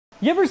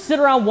You ever sit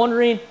around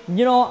wondering,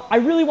 you know, I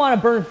really want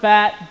to burn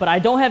fat, but I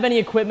don't have any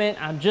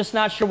equipment. I'm just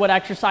not sure what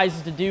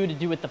exercises to do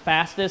it the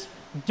fastest.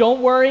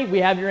 Don't worry, we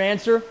have your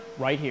answer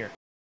right here.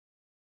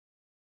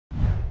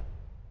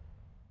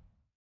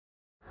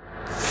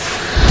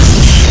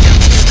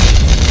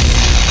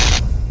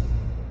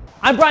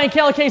 I'm Brian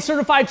Calicay,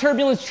 certified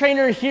turbulence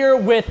trainer, here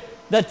with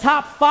the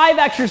top 5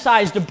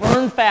 exercises to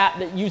burn fat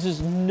that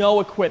uses no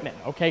equipment,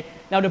 okay?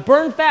 Now to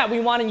burn fat, we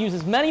want to use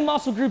as many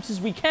muscle groups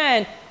as we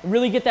can and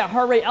really get that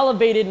heart rate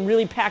elevated and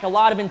really pack a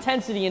lot of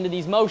intensity into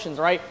these motions,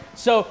 right?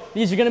 So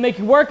these are going to make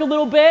you work a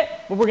little bit,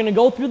 but we're going to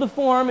go through the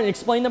form and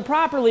explain them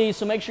properly,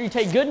 so make sure you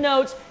take good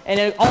notes.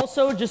 And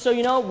also, just so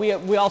you know,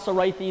 we also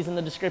write these in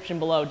the description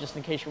below just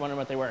in case you're wondering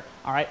what they were,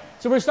 all right?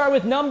 So we're going to start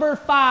with number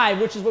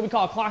 5, which is what we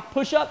call a clock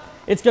push-up.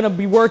 It's going to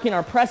be working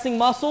our pressing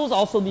muscles,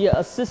 also the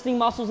assisting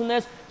muscles in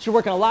this. So you're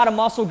working a lot of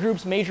muscle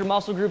groups, major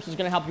muscle groups, is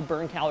going to help you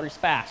burn calories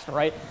fast, all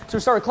right? So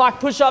we start with clock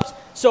push-ups.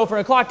 So for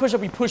a clock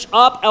push-up, we push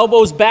up,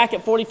 elbows back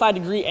at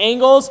 45-degree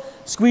angles,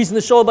 squeezing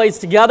the shoulder blades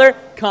together,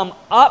 come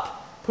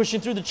up,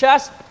 pushing through the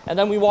chest, and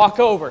then we walk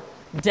over.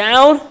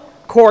 Down,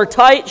 core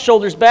tight,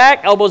 shoulders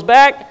back, elbows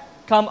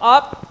back, come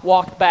up,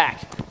 walk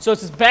back. So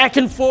it's just back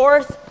and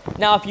forth.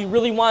 Now if you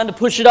really wanted to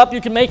push it up,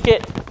 you can make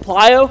it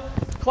plyo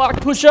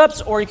clock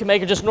push-ups, or you can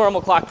make it just normal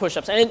clock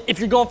push-ups. And if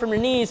you're going from your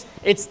knees,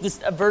 it's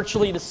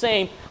virtually the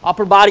same.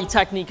 Upper body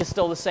technique is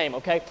still the same,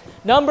 okay?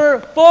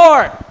 Number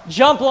 4,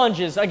 jump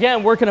lunges.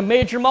 Again, working a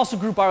major muscle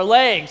group, our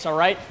legs, all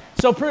right?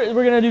 So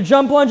we're gonna do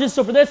jump lunges.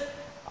 So for this,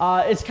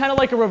 it's kind of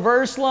like a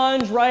reverse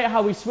lunge, right?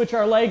 How we switch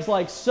our legs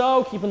like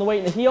so, keeping the weight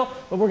in the heel,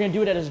 but we're gonna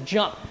do it as a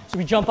jump. So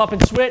we jump up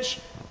and switch,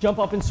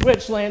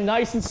 land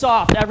nice and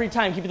soft every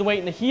time, keeping the weight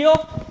in the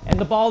heel and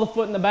the ball of the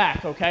foot in the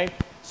back, okay?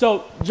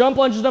 So jump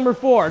lunges, number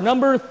 4.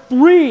 Number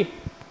 3,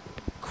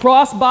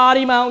 cross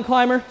body mountain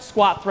climber,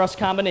 squat thrust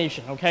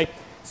combination, okay?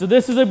 So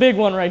this is a big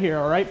one right here,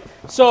 all right?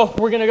 So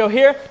we're gonna go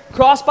here,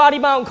 cross body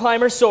mountain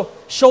climber. So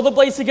shoulder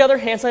blades together,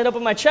 hands lined up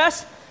on my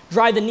chest,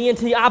 drive the knee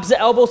into the opposite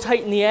elbow,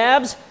 tighten the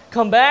abs,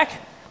 come back,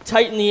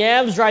 tighten the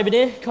abs, drive it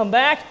in, come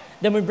back.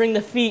 Then we bring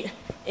the feet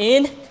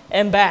in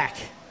and back.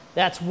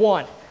 That's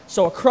 1.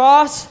 So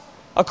across,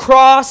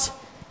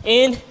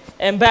 in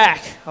and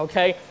back,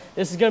 okay?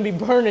 This is going to be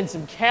burning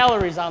some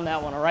calories on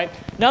that one, all right?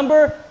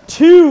 Number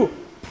 2,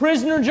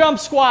 prisoner jump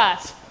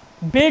squats.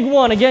 Big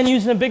one, again,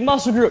 using a big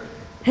muscle group.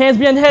 Hands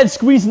behind the head,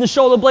 squeezing the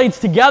shoulder blades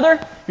together.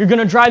 You're going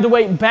to drive the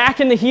weight back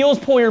in the heels,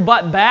 pull your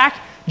butt back,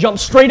 jump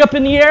straight up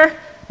in the air,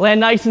 land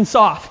nice and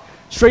soft.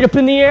 Straight up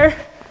in the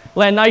air,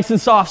 land nice and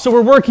soft. So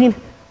we're working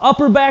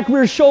upper back,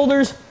 rear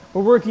shoulders.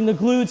 We're working the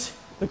glutes,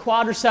 the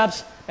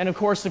quadriceps, and of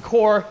course the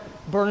core,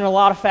 burning a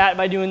lot of fat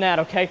by doing that,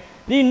 okay?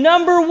 The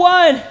number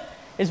 1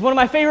 is one of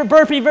my favorite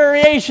burpee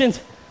variations,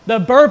 the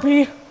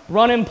burpee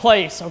run in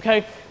place,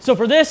 okay? So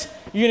for this,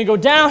 you're gonna go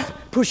down,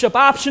 push up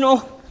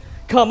optional,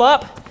 come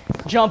up,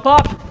 jump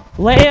up,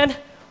 land,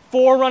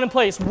 4 run in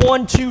place,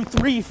 1, 2,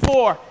 3,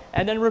 4,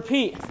 and then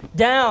repeat,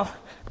 down,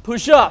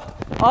 push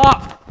up,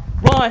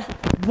 run,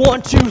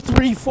 1, 2,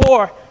 3,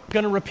 4,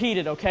 gonna repeat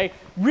it, okay?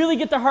 Really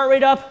get the heart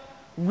rate up,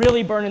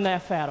 really burning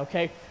that fat,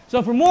 okay?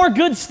 So for more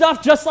good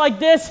stuff just like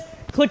this,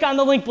 click on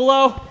the link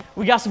below.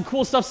 We got some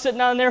cool stuff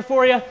sitting on there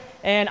for you.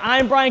 And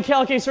I'm Brian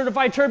Calicay,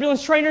 certified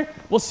turbulence trainer.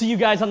 We'll see you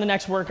guys on the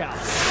next workout.